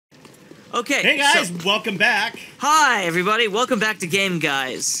Okay. Hey guys, welcome back. Hi everybody, welcome back to Game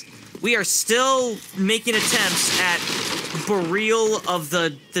Guys. We are still making attempts at burial of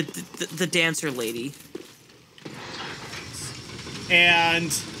the dancer lady.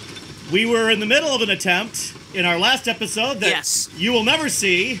 And we were in the middle of an attempt in our last episode that you will never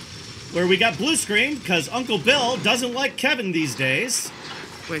see, where we got blue screen because Uncle Bill doesn't like Kevin these days.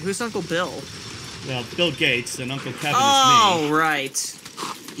 Wait, who's Uncle Bill? Well, Bill Gates, and Uncle Kevin is me. Oh, right.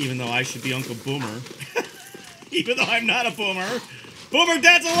 Even though I should be Uncle Boomer. Even though I'm not a boomer. Boomer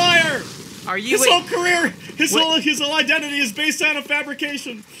Dad's a liar! Are you his whole career, his whole identity is based on a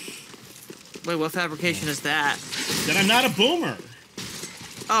fabrication. Wait, what fabrication is that? That I'm not a boomer.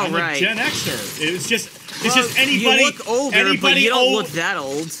 Oh, I'm right. a Gen Xer. It's just anybody. You look older, but you don't look that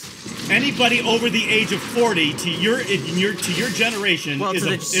old. Anybody over the age of 40 to your generation is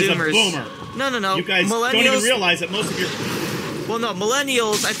a boomer. No. You guys don't even realize that most of your. Well, no,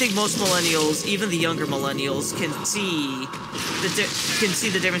 millennials. I think most millennials, even the younger millennials, can see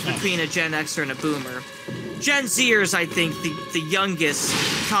the difference between a Gen Xer and a boomer. Gen Zers, I think, the youngest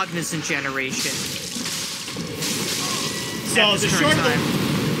cognizant generation. So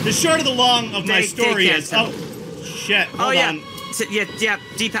the short of the long of my story is shit. Hold on. Yeah,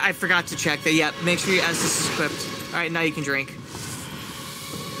 Deep, I forgot to check that. Yeah, make sure as this is equipped. Alright, now you can drink.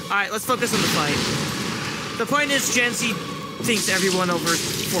 Alright, let's focus on the fight. The point is, Gen Z thinks everyone over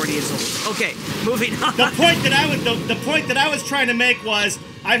 40 is old. Okay, moving on. The point that I was trying to make was,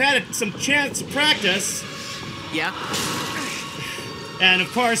 I've had some chance to practice. Yeah. And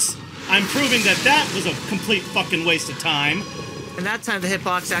of course, I'm proving that was a complete fucking waste of time. And that time the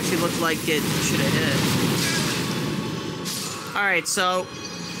hitbox actually looked like it should have hit. Alright, so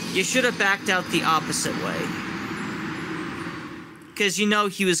you should have backed out the opposite way. Because you know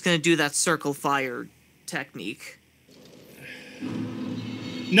he was going to do that circle fire technique.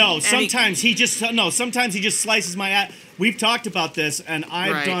 No, sometimes he just slices my ass. We've talked about this, and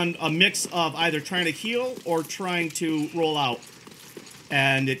I've done a mix of either trying to heal or trying to roll out.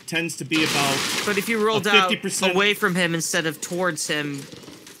 And it tends to be about. But if you rolled out away from him instead of towards him,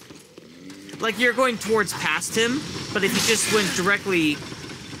 like you're going towards past him, but if you just went directly.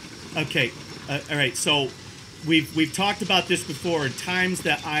 Okay, all right. So we've talked about this before. In times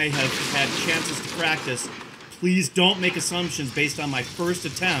that I have had chances to practice, please don't make assumptions based on my first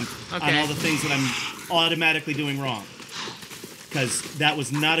attempt on all the things that I'm automatically doing wrong, because that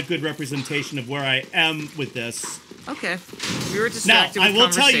was not a good representation of where I am with this. Okay. We were distracted now, I will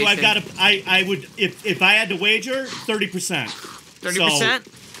tell you, I would, if I had to wager, 30%. 30%? So,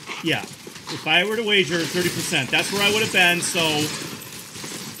 yeah. If I were to wager 30%, that's where I would have been, so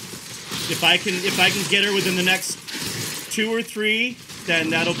if I can get her within the next 2 or 3, then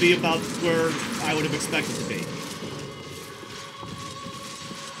that'll be about where I would have expected to be.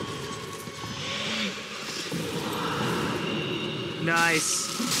 Nice.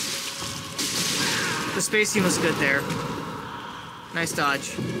 The spacing was good there. Nice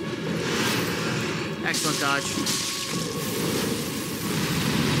dodge. Excellent dodge.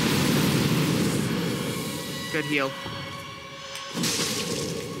 Good heal.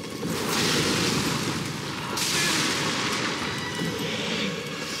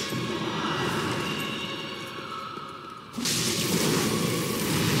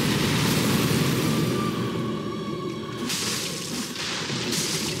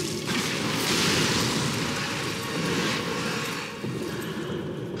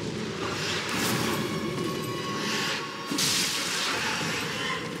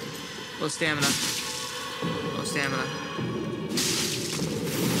 Low stamina. Low stamina.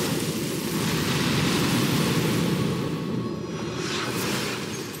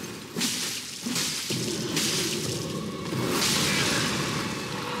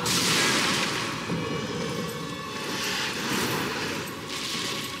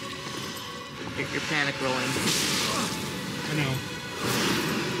 You're panic rolling. I know.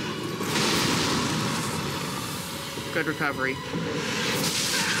 Good recovery.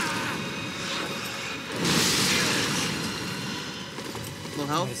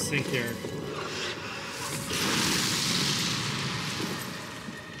 Little help? Sink there.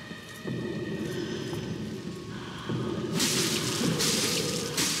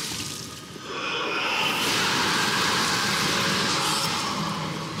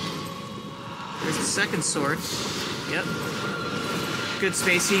 There's the second sword. Yep. Good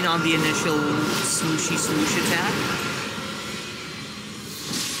spacing on the initial swooshy swoosh attack.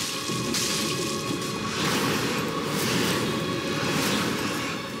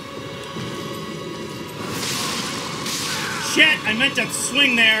 Shit! I meant to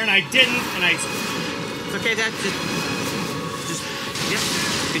swing there and I didn't, and I. It's okay, Dad. Just. Yep.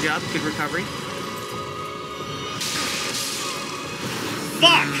 Good job. Good recovery.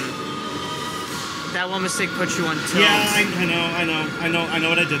 Fuck! That one mistake put you on tilt. Yeah, I know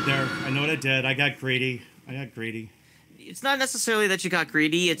what I did there. I know what I did. I got greedy. It's not necessarily that you got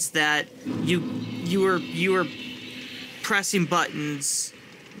greedy. It's that you were pressing buttons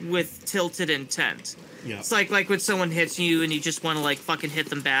with tilted intent. Yeah. It's like when someone hits you and you just want to like fucking hit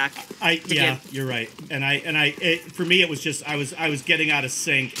them back. You're right. For me it was just I was getting out of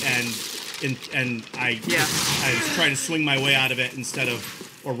sync and I was trying to swing my way out of it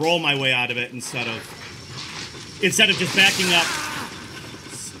or roll my way out of it instead of just backing up.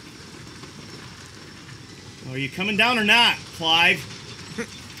 Are you coming down or not, Clive?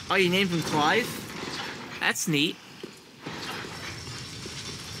 Oh, you named him Clive? That's neat.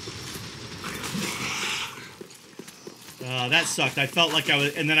 That sucked. I felt like I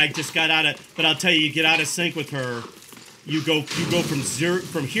was, and then I just got out of. But I'll tell you, get out of sync with her. You go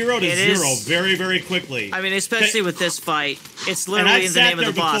from hero to zero very, very quickly. I mean, especially with this fight, it's literally in the name of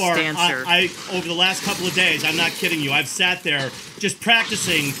the boss, Dancer. I over the last couple of days, I'm not kidding you. I've sat there just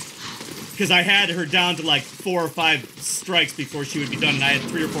practicing because I had her down to like 4 or 5 strikes before she would be done, and I had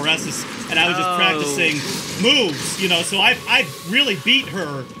 3 or 4 S's, and I was just practicing moves. You know, so I've really beat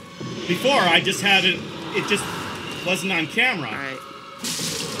her before. I just haven't. It just wasn't on camera. All right.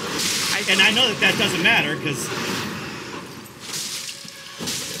 And I know that doesn't matter because.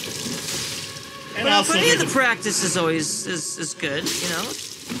 Well, but any of the practice is always is good, you know.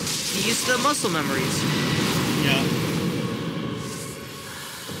 You use the muscle memories. Yeah.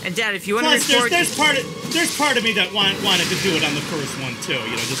 And Dad, if you want Plus, to record, there's part of me that wanted to do it on the first one too.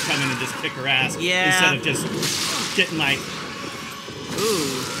 You know, just come in and just kick her ass instead of just getting like.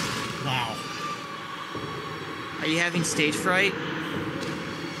 Ooh. Wow. Are you having stage fright?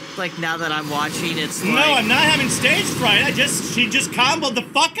 Like now that I'm watching, it's like. No, I'm not having stage fright. She just comboed the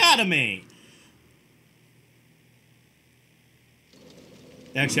fuck out of me.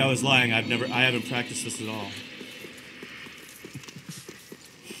 Actually, I was lying. I haven't practiced this at all.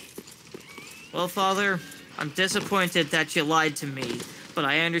 Well, Father, I'm disappointed that you lied to me, but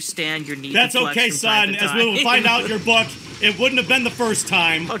I understand your need. That's to flex okay, from son. time to As we will time. find out in your book, it wouldn't have been the first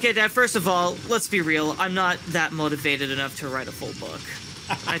time. Okay, Dad. First of all, let's be real. I'm not that motivated enough to write a full book.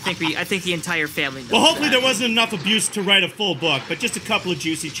 I think the entire family knows. Well, hopefully that. there wasn't enough abuse to write a full book, but just a couple of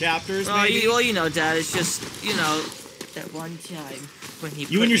juicy chapters. Maybe. You know, Dad. It's just that one time when he.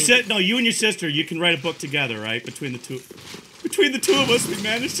 You and your sister, you can write a book together, right? Between the two of us, we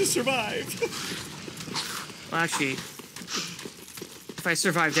managed to survive. Well, actually, if I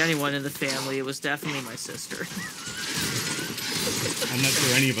survived anyone in the family, it was definitely my sister. I'm not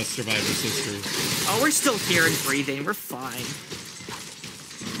sure any of us survived our sister. Oh, we're still here and breathing. We're fine.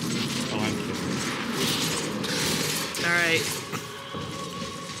 Oh, I'm kidding. All right.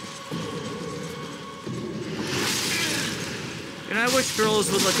 And I wish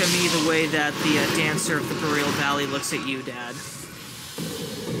girls would look at me the way that the dancer of the Boreal Valley looks at you, Dad.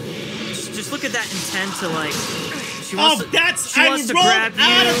 Just look at that intent to like. She wants to grab you,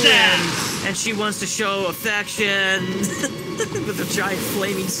 and she wants to show affection with a giant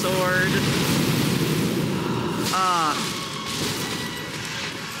flaming sword.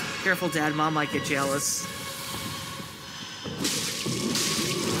 Careful, Dad. Mom might get jealous.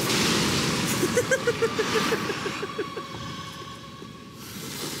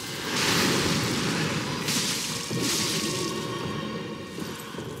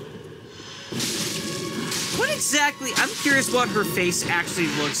 What exactly? I'm curious what her face actually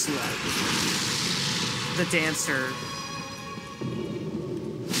looks like. The dancer.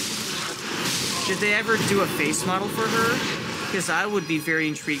 Did they ever do a face model for her? Because I would be very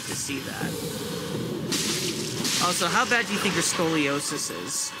intrigued to see that. Also, how bad do you think her scoliosis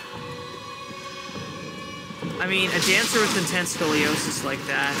is? I mean, a dancer with intense scoliosis like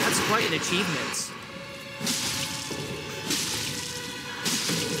that, that's quite an achievement.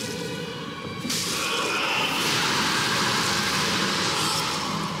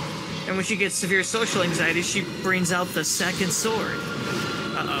 And when she gets severe social anxiety, she brings out the second sword.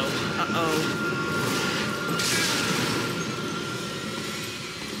 Uh-oh. Uh-oh.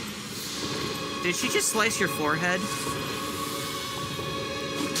 Did she just slice your forehead?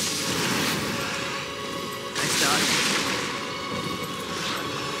 Nice dodge.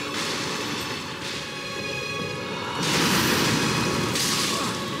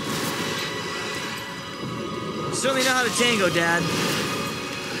 Certainly know how to tango, Dad.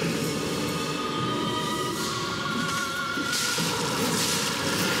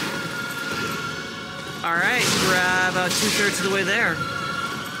 Alright, we're about 2/3 of the way there.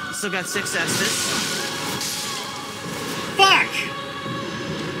 Still got 6 S's. Fuck!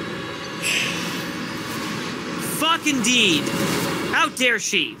 Fuck indeed. How dare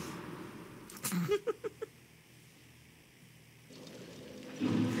she?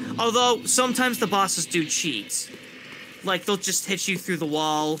 Although, sometimes the bosses do cheat. Like, they'll just hit you through the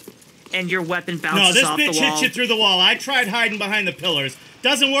wall, and your weapon bounces off the wall. No, this bitch hits you through the wall. I tried hiding behind the pillars.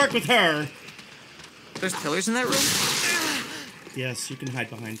 Doesn't work with her. There's pillars in that room? Yes, you can hide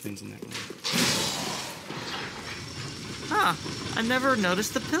behind things in that room. Huh. I never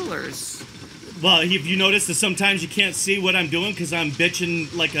noticed the pillars. Well, have you noticed that sometimes you can't see what I'm doing because I'm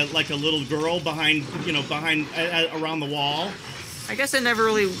bitching like a little girl behind, around the wall? I guess I never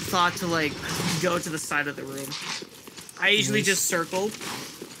really thought to, like, go to the side of the room. I usually just circle.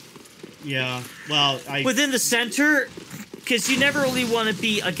 Yeah, well, within the center, because you never really want to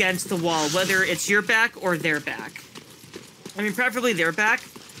be against the wall, whether it's your back or their back. I mean, preferably their back.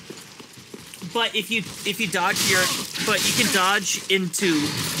 But if you dodge but you can dodge into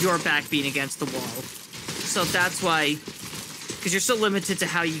your back being against the wall. So that's why, because you're so limited to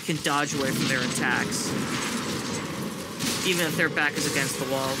how you can dodge away from their attacks. Even if their back is against the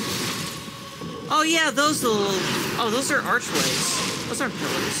wall. Oh yeah, those are archways. Those aren't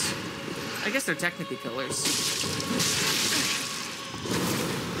pillars. I guess they're technically pillars.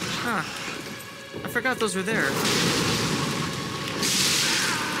 Huh. I forgot those were there.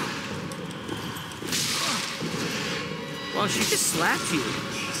 Well, she just slapped you.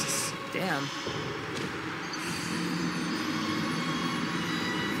 Damn.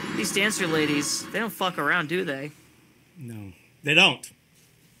 These dancer ladies, they don't fuck around, do they? No, they don't.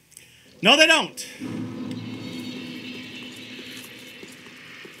 No, they don't.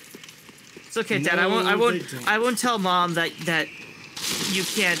 It's okay, Dad. No, I won't tell Mom that you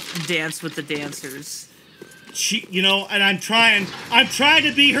can't dance with the dancers. And I'm trying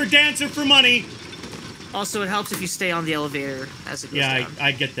to be her dancer for money. Also, it helps if you stay on the elevator as it goes down.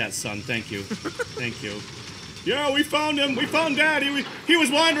 I get that, son. Thank you. Thank you. Yeah, we found him. We found Dad. He was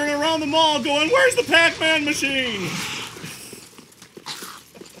wandering around the mall going, "Where's the Pac-Man machine?"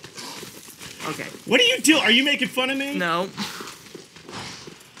 Okay. What do you do? Are you making fun of me? No.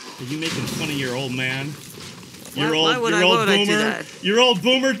 Are you making fun of your old man? Why would I do that? Your old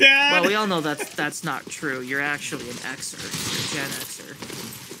boomer dad? Well, we all know that's not true. You're actually an Xer. You're a Gen Xer.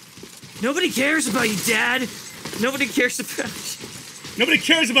 Nobody cares about you, Dad. Nobody cares about you. Nobody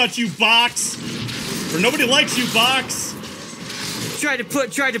cares about you, Box. Or nobody likes you, Box. Tried to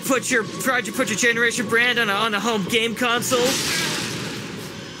put your generation brand on a home game console.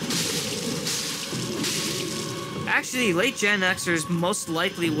 Actually, late Gen Xers most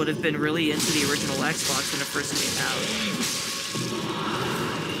likely would have been really into the original Xbox when it first came out.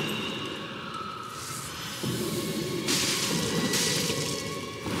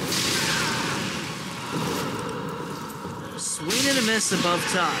 Swing and a miss above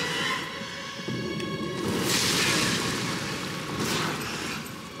top.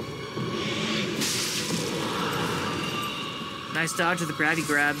 Nice dodge of the grabby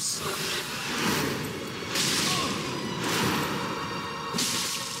grabs.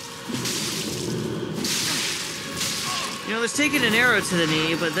 You know, there's taking an arrow to the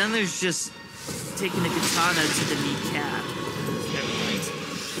knee, but then there's just taking a katana to the kneecap. Never mind.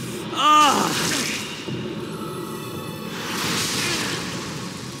 Ugh!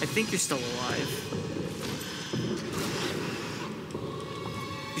 I think you're still alive.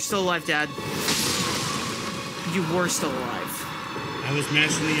 You're still alive, Dad. You were still alive. I was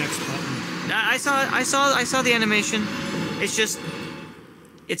mashing the X button. I saw the animation. It's just,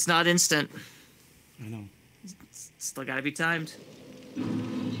 it's not instant. I know. Still gotta be timed.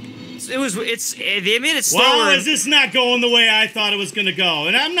 They made it slower. Well, is this not going the way I thought it was gonna go?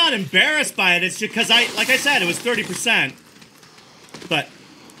 And I'm not embarrassed by it. It's just because like I said, it was 30%. But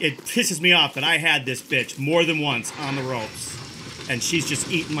it pisses me off that I had this bitch more than once on the ropes. And she's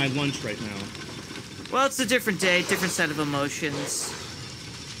just eating my lunch right now. Well, it's a different day, different set of emotions.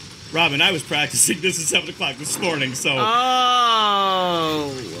 Robin, I was practicing this at 7 o'clock this morning, so...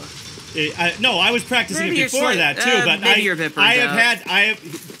 Oh! No, I was practicing it before that too, but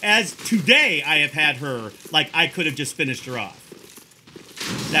as today, I have had her, like, I could have just finished her off.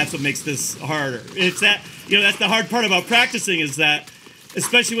 That's what makes this harder. It's that, that's the hard part about practicing is that,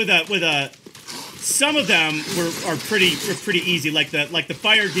 especially with some of them were pretty easy, like the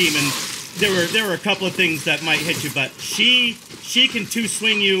fire demon. There were a couple of things that might hit you, but she can two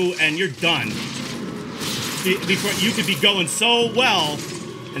swing you and you're done. Before you could be going so well,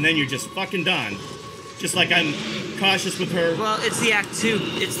 and then you're just fucking done. Just like I'm cautious with her. Well, it's the Act 2.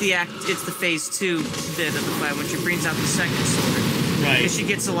 It's the Phase 2 bit of the fight when she brings out the second sword. Right. Because she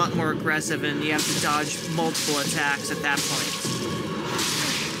gets a lot more aggressive, and you have to dodge multiple attacks at that point.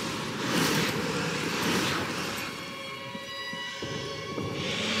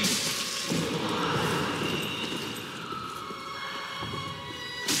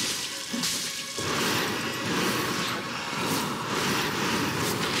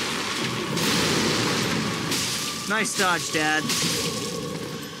 Nice dodge, Dad.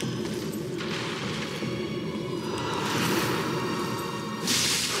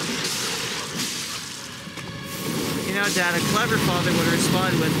 You know, Dad, a clever father would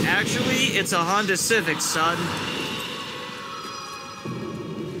respond with, actually, it's a Honda Civic, son.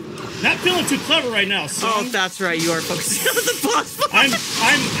 Not feeling too clever right now, son. Oh, that's right. You are focusing on the boss fight.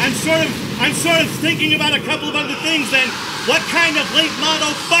 I'm sort of thinking about a couple of other things. Then, what kind of late model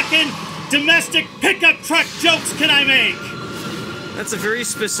fucking domestic pickup truck jokes can I make? That's a very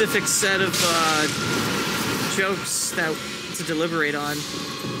specific set of jokes that to deliberate on.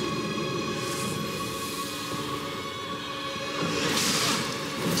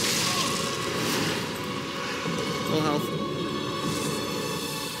 Full health.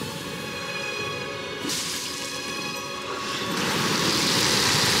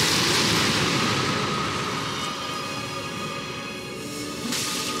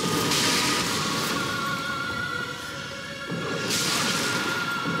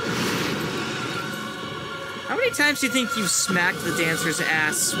 How many times do you think you've smacked the dancer's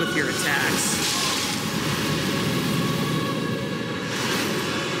ass with your attacks?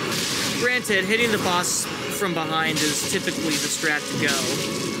 Granted, hitting the boss from behind is typically the strat to go.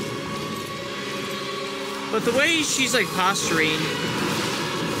 But the way she's like posturing...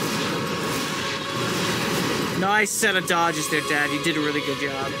 Nice set of dodges there, Dad. You did a really good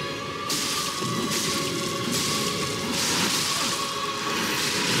job.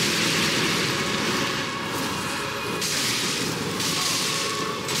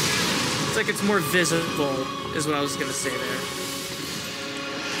 It's like it's more visible, is what I was gonna say there.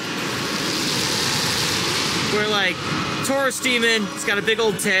 Where, like, Taurus Demon, it's got a big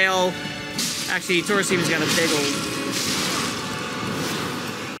old tail. Actually, Taurus Demon's got a big old...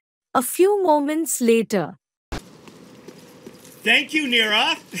 A few moments later. Thank you,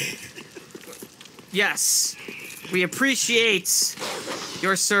 Nira. Yes. We appreciate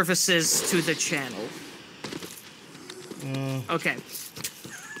your services to the channel. Okay.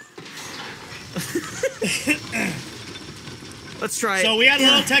 Let's try it. So we had a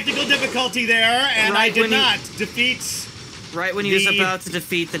little technical difficulty there, and Right I did when you- not defeat... Right when he was about to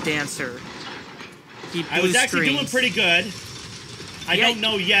defeat the dancer. He I was actually doing screens. pretty good. I Yeah. don't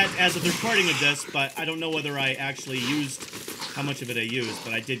know yet, as of the recording of this, but I don't know whether I actually used how much of it I used,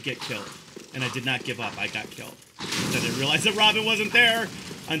 but I did get killed. And I did not give up. I got killed. I didn't realize that Robin wasn't there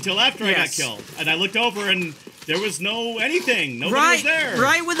until after I got Yes. killed. And I looked over, and there was no anything. Nobody was there.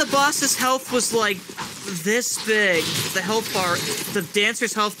 Right when the boss's health was like this big, the health bar, the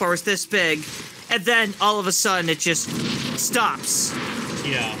dancer's health bar was this big, and then all of a sudden it just stops.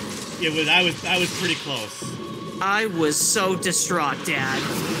 Yeah. It was. I was pretty close. I was so distraught, Dad.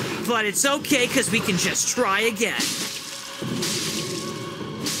 But it's okay, because we can just try again.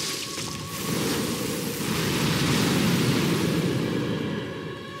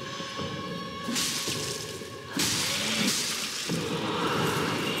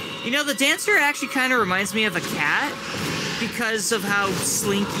 You know, the dancer actually kind of reminds me of a cat because of how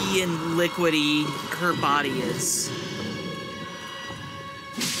slinky and liquidy her body is.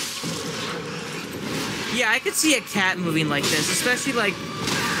 Yeah, I could see a cat moving like this, especially like,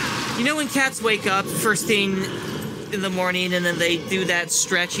 you know when cats wake up first thing in the morning and then they do that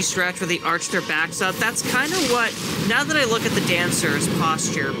stretchy stretch where they arch their backs up? That's kind of what, now that I look at the dancer's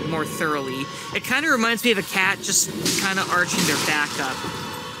posture more thoroughly, it kind of reminds me of a cat just kind of arching their back up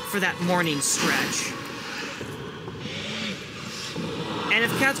for that morning stretch. And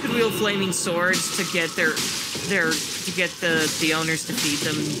if cats could wield flaming swords to get the owners to feed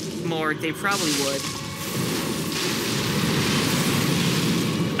them more, they probably would.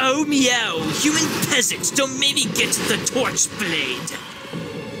 Oh meow, human peasants, don't make me get the torch blade.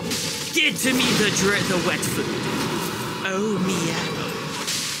 Give to me the wet food. Oh meow.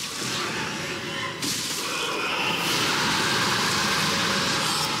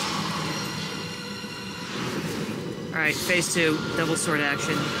 Alright, phase 2, double sword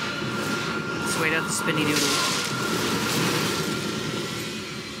action. Let's wait out the spinny noodle.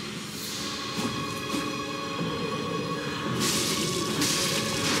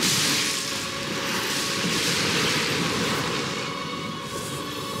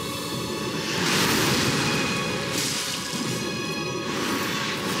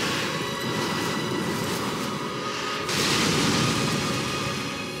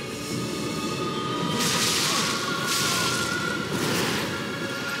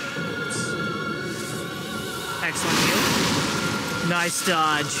 Excellent heal. Nice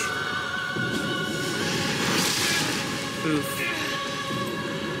dodge. Oof.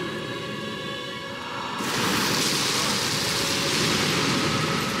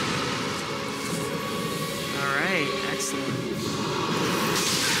 Alright. Excellent.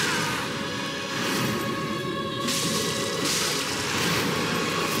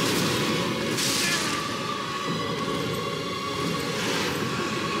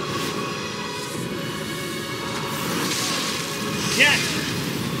 Yes!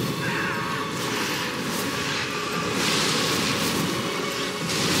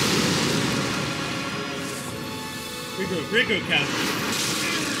 Rigo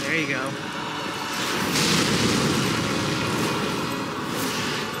Castle. There you go.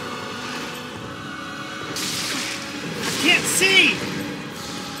 I can't see!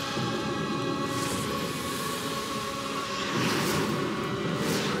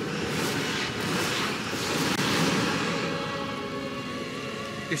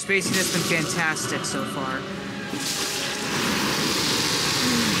 Your spacing has been fantastic so far.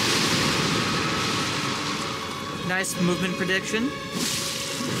 Nice movement prediction.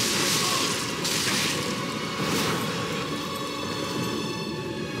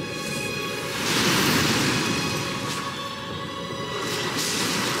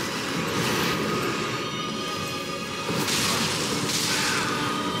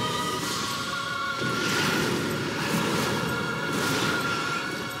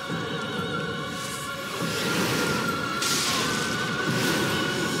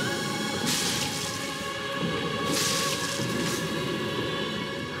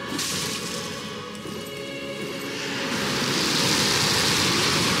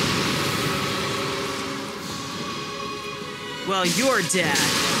 Well, your dad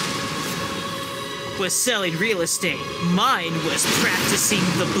was selling real estate. Mine was practicing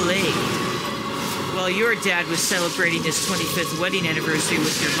the blade. While your dad was celebrating his 25th wedding anniversary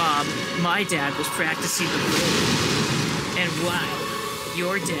with your mom, my dad was practicing the blade. And while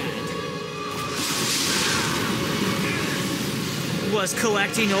your dad was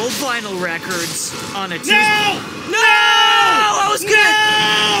collecting old vinyl records on a No! I was good!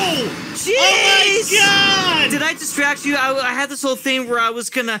 No! Jeez! Oh my god! Did I distract you? I had this whole thing where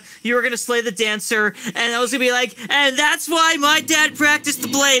you were gonna slay the dancer, and I was gonna be like, and that's why my dad practiced the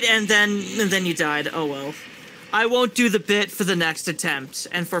blade, and then you died. Oh well. I won't do the bit for the next attempt,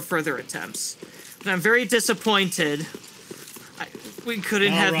 and for further attempts. But I'm very disappointed. We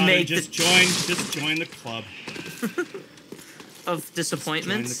couldn't have Robin, made just join the club. of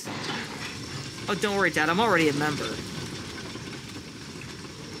disappointments. Join the club. Oh, don't worry, Dad. I'm already a member.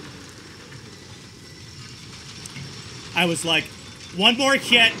 I was like, one more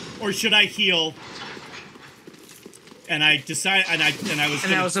hit, or should I heal? And I decided, and I was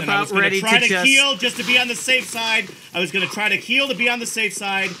gonna try to heal just to be on the safe side. I was gonna try to heal to be on the safe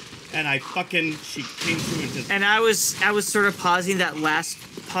side, and she came through and just. And I was sort of pausing that last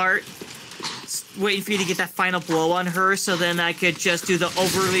part, waiting for you to get that final blow on her, so then I could just do the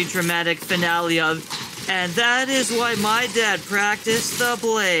overly dramatic finale of, and that is why my dad practiced the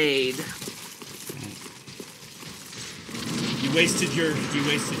blade. You wasted your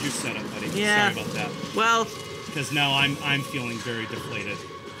setup, buddy. Yeah. Sorry about that. Well, because now I'm feeling very deflated.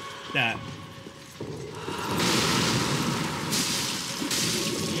 That.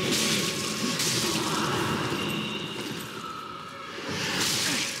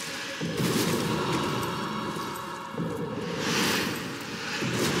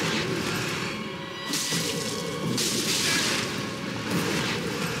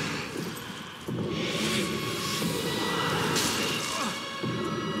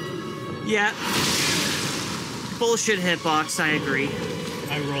 yeah. Bullshit hitbox, I agree.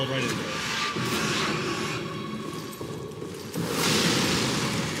 I rolled right into it.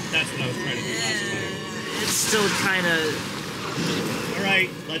 That's what I was trying to do last time. It's still kind of... Alright,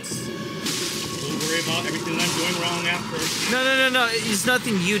 we'll worry about everything I'm doing wrong after. No. It's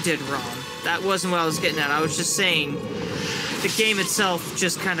nothing you did wrong. That wasn't what I was getting at. I was just saying the game itself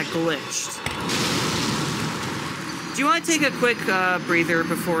just kind of glitched. Do you want to take a quick breather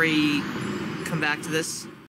before we come back to this?